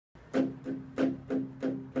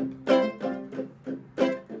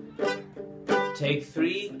Take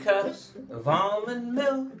 3 cups of almond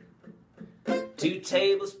milk, 2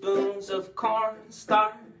 tablespoons of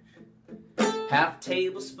cornstarch, half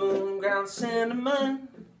tablespoon ground cinnamon.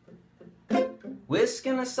 Whisk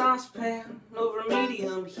in a saucepan over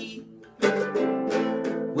medium heat.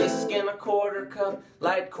 Whisk in a 1/4 cup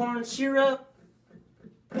light corn syrup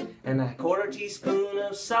and a 1/4 teaspoon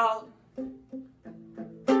of salt.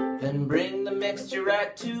 Then bring the mixture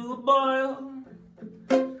right to a boil,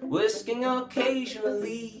 whisking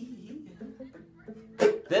occasionally.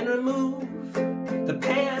 Then remove the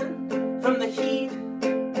pan from the heat.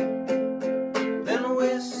 Then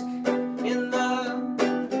whisk in the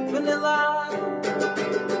vanilla.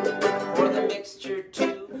 Pour the mixture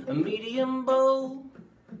to a medium bowl.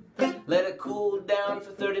 Let it cool down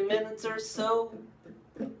for 30 minutes or so.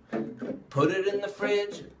 Put it in the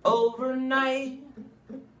fridge overnight.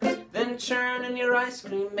 Then churn in your ice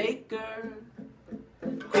cream maker.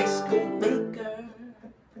 Ice cream maker.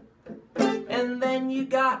 And then you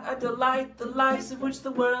got a delight, the likes of which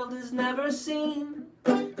the world has never seen.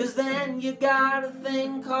 'Cause then you got a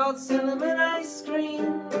thing called cinnamon ice cream.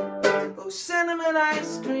 Oh, cinnamon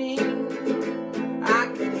ice cream. I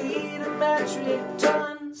could eat a metric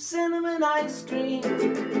ton cinnamon ice cream.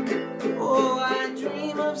 Oh, I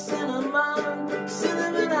dream of cinnamon,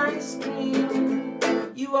 cinnamon ice cream.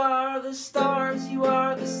 You are the stars, you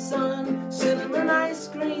are the sun, cinnamon ice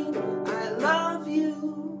cream. I love you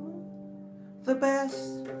the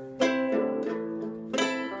best.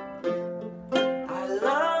 I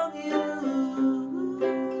love you.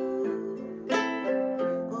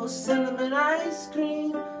 Oh, cinnamon ice cream.